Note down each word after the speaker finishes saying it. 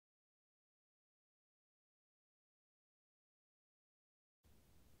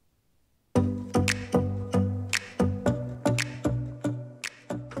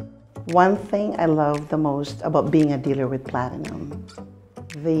One thing I love the most about being a dealer with Platinum,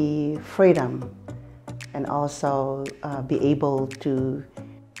 the freedom, and also be able to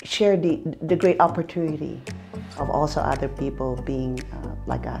share the great opportunity of also other people being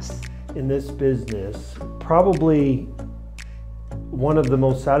like us. In this business, probably one of the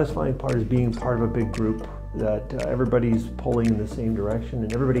most satisfying part is being part of a big group that everybody's pulling in the same direction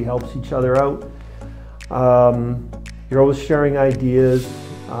and everybody helps each other out. You're always sharing ideas,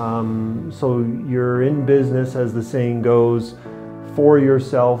 so you're in business, as the saying goes, for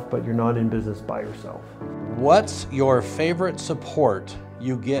yourself, but you're not in business by yourself. What's your favorite support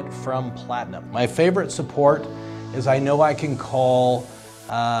you get from Platinum? My favorite support is I know I can call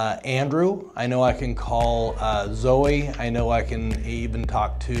Andrew, I know I can call Zoe, I know I can even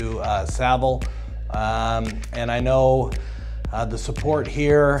talk to Saville, and I know the support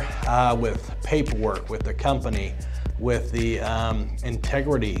here with paperwork, with the company, with the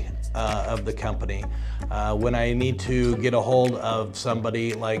integrity of the company. When I need to get a hold of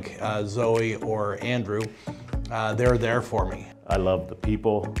somebody like Zoe or Andrew, they're there for me. I love the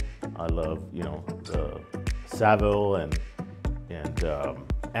people. I love, the Saville and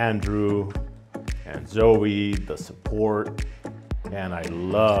Andrew and Zoe, the support, and I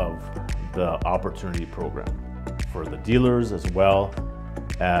love the opportunity program for the dealers as well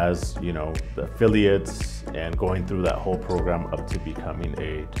as, the affiliates, and going through that whole program up to becoming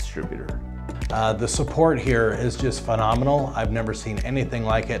a distributor. The support here is just phenomenal. I've never seen anything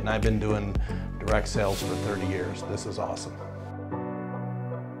like it, and I've been doing direct sales for 30 years. This is awesome.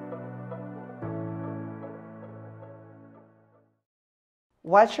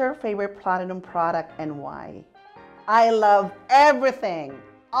 What's your favorite Platinum product and why? I love everything.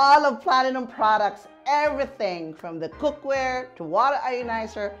 All of Platinum products, everything from the cookware to water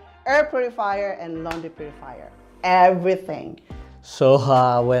ionizer, air purifier, and laundry purifier. Everything.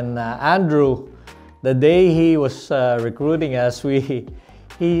 So when Andrew, the day he was recruiting us,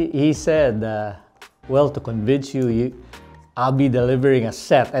 he said, well, to convince you, I'll be delivering a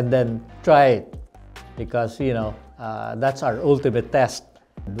set and then try it, because that's our ultimate test.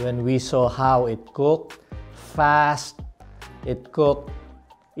 When we saw how it cooked, fast, it cooked,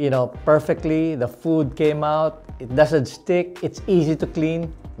 perfectly, the food came out, it doesn't stick, it's easy to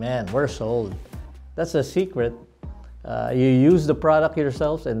clean, man, we're sold. That's the secret. You use the product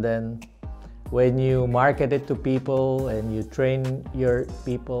yourselves, and then when you market it to people and you train your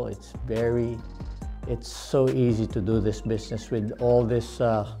people, it's so easy to do this business with all these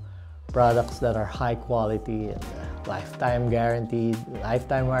products that are high quality and lifetime guaranteed,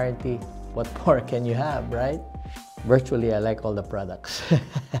 lifetime warranty. What more can you have, right? Virtually, I like all the products.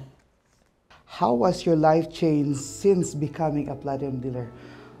 How was your life changed since becoming a Platinum dealer?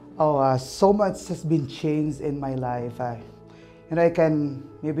 Oh, so much has been changed in my life. I can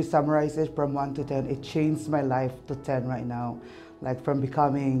maybe summarize it from 1 to 10. It changed my life to 10 right now. Like from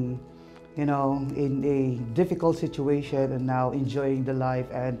becoming, in a difficult situation and now enjoying the life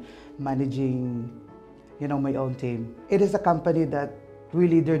and managing, my own team. It is a company that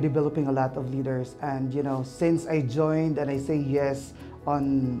really they're developing a lot of leaders. And, since I joined and I say yes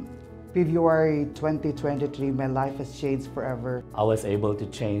on February 2023, my life has changed forever. I was able to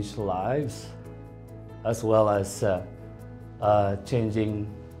change lives as well as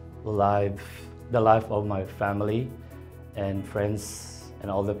changing the life of my family and friends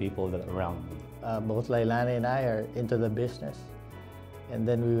and all the people that are around me. Both Lailani and I are into the business. And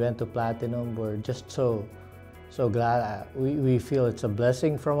then we went to Platinum. We're just so glad. We feel it's a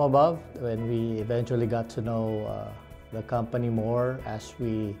blessing from above when we eventually got to know the company more as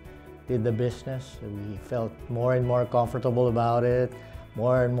we did the business. We felt more and more comfortable about it,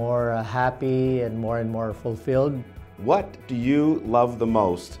 more and more happy and more fulfilled. What do you love the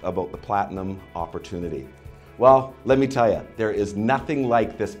most about the Platinum opportunity? Well, let me tell you, there is nothing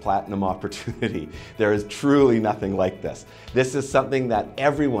like this Platinum opportunity. There is truly nothing like this. This is something that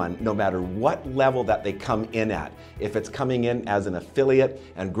everyone, no matter what level that they come in at, if it's coming in as an affiliate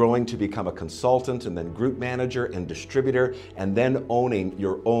and growing to become a consultant and then group manager and distributor and then owning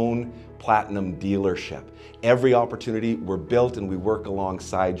your own Platinum dealership. Every opportunity, we're built and we work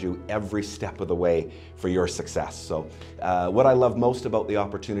alongside you every step of the way for your success. So what I love most about the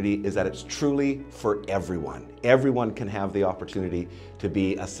opportunity is that it's truly for everyone. Everyone can have the opportunity to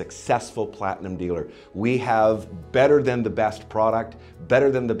be a successful Platinum dealer. We have better than the best product,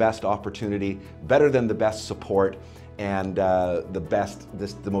 better than the best opportunity, better than the best support, and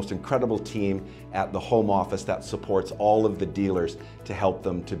the most incredible team at the home office that supports all of the dealers to help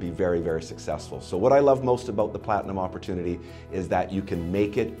them to be very, very successful. So what I love most about the Platinum opportunity is that you can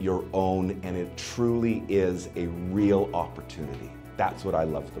make it your own, and it truly is a real opportunity. That's what I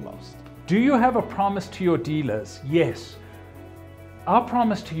love the most. Do you have a promise to your dealers? Yes. Our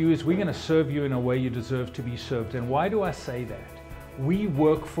promise to you is we're going to serve you in a way you deserve to be served. And why do I say that? We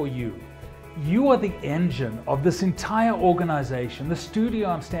work for you. You are the engine of this entire organization, the studio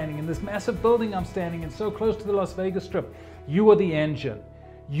I'm standing in, this massive building I'm standing in, so close to the Las Vegas Strip. You are the engine.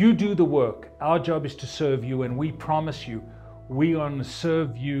 You do the work. Our job is to serve you, and we promise you we are going to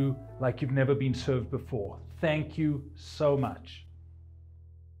serve you like you've never been served before. Thank you so much.